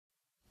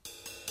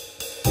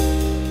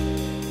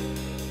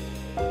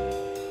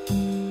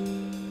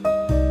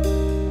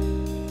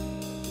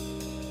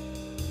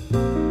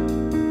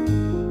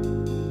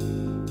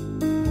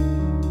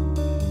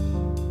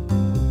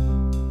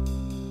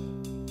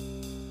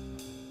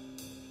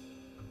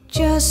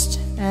just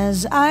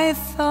as I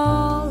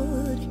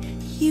thought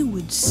you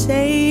would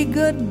say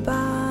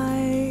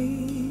goodbye.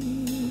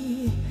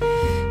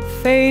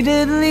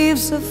 Faded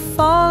leaves have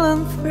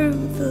fallen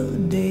through the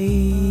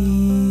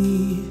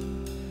day.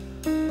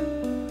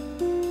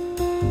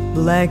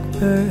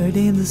 Blackbird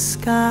in the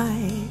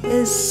sky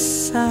is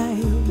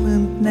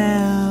silent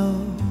now.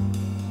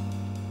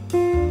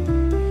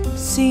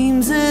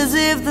 Seems as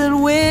if that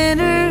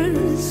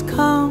winter's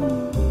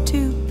come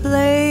to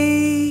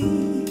play.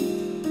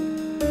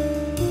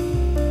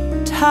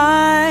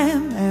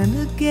 Time and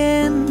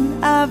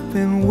again I've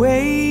been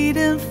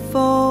waiting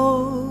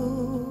for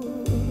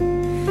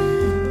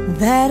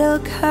that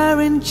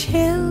occurring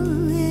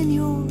chill in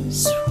your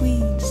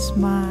sweet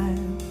smile.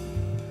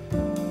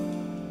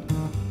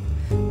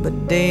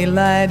 But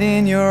daylight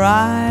in your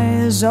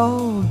eyes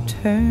all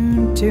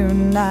turned to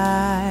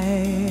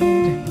night.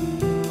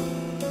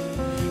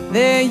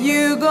 There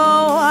you go,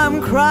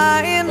 I'm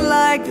crying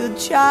like a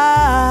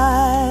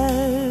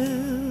child.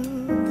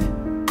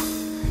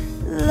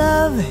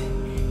 Love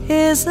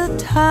is a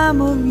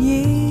time of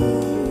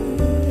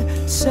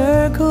year,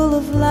 circle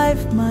of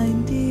life, my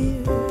dear.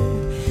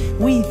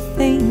 We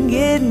think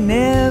it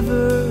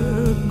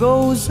never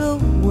goes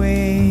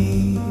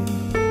away,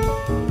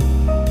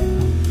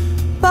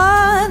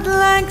 but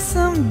like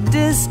some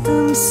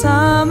distant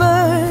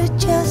summer,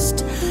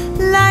 just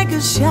like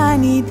a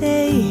shiny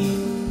day,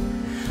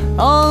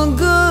 all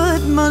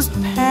good must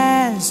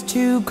pass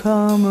to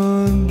come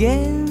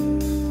again.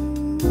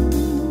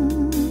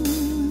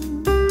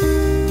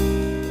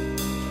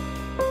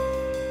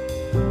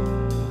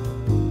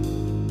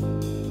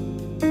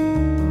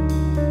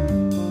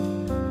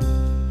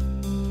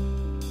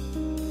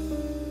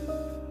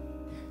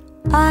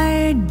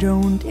 I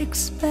don't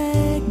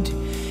expect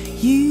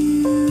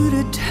you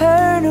to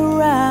turn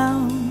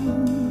around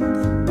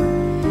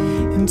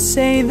and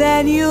say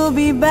that you'll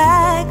be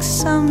back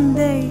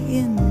someday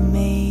in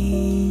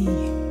May.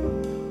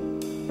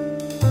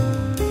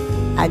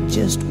 I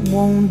just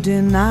won't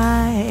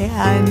deny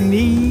I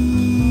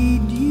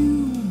need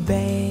you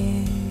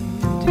bad,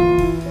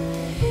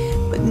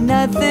 but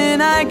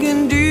nothing I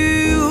can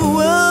do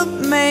will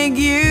make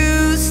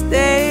you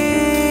stay.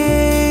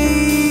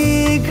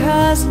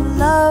 'Cause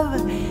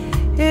love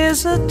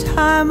is a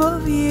time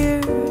of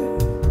year,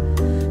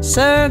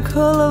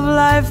 circle of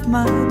life,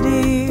 my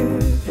dear.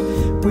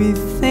 We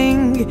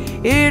think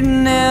it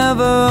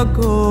never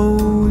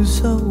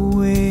goes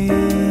away,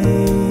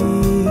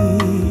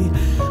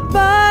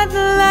 but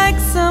like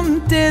some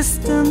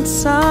distant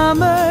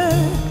summer,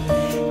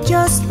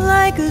 just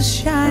like a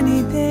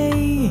shiny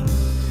day,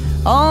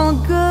 all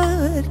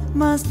good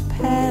must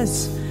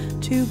pass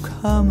to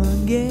come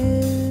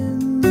again.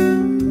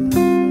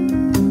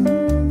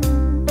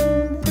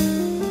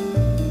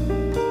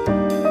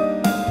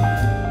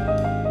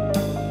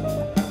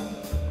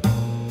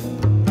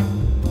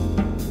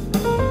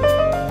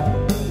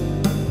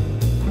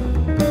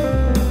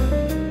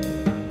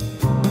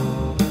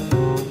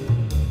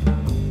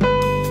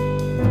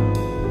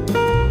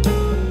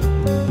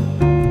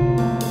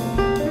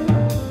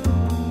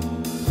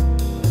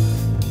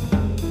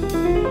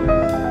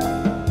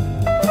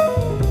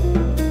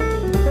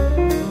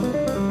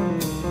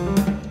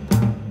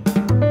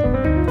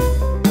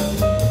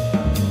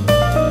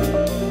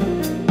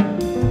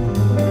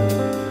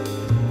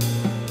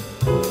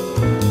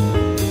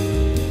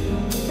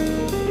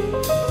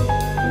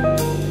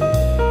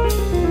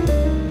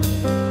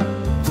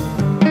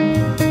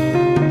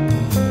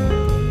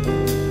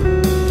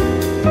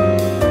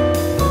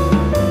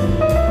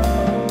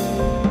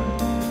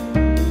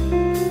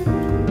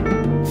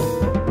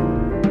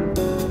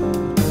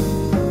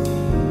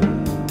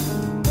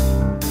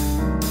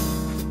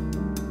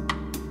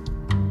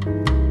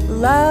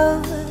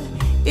 Love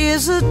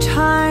is a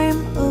time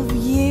of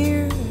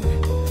year,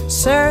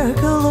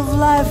 circle of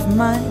life,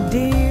 my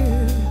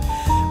dear.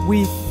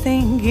 We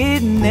think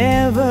it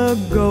never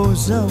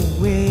goes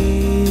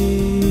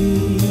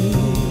away,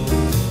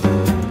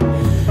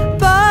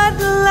 but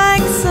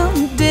like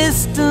some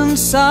distant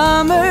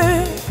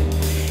summer,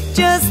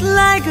 just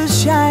like a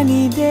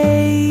shiny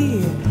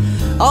day,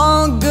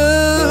 all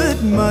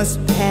good must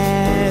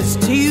pass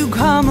to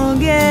come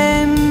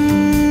again.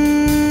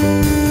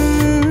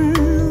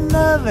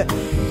 Love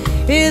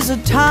is a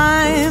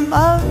time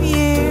of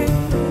year,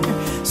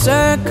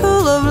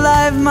 circle of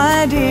life,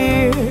 my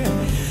dear.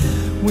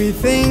 We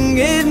think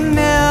it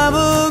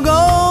never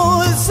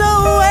goes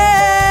away,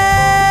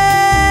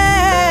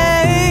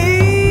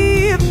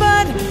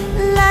 but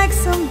like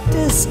some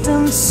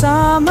distant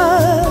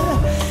summer,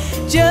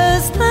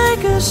 just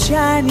like a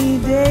shiny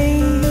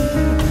day,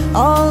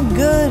 all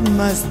good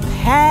must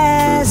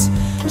pass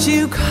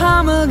to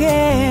come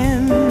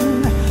again.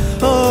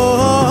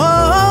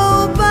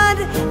 Oh, but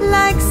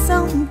like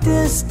some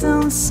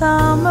distant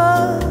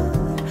summer,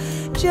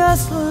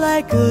 just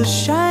like a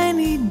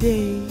shiny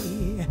day,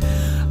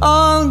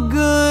 all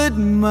good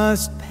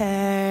must pass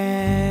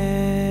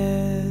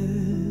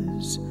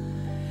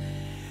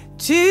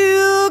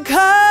to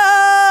come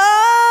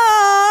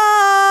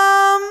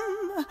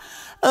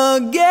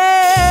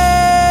again.